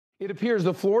It appears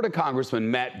the Florida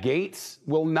Congressman Matt Gaetz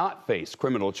will not face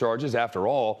criminal charges after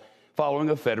all,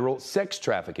 following a federal sex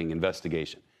trafficking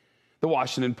investigation. The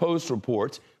Washington Post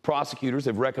reports prosecutors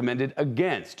have recommended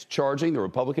against charging the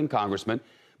Republican congressman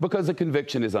because the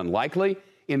conviction is unlikely,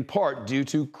 in part due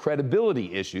to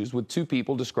credibility issues with two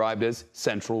people described as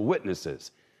central witnesses.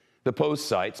 The Post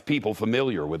cites people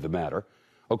familiar with the matter.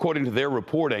 According to their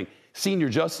reporting, senior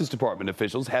Justice Department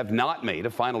officials have not made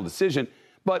a final decision,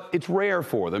 but it's rare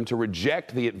for them to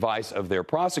reject the advice of their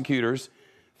prosecutors.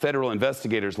 Federal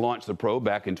investigators launched the probe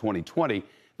back in 2020.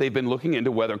 They've been looking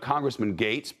into whether Congressman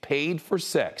Gaetz paid for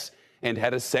sex and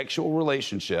had a sexual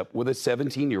relationship with a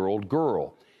 17-year-old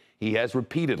girl. He has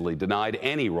repeatedly denied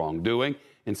any wrongdoing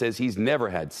and says he's never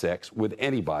had sex with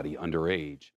anybody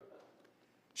underage.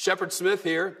 Shepard Smith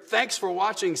here. Thanks for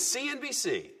watching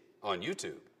CNBC on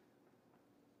YouTube.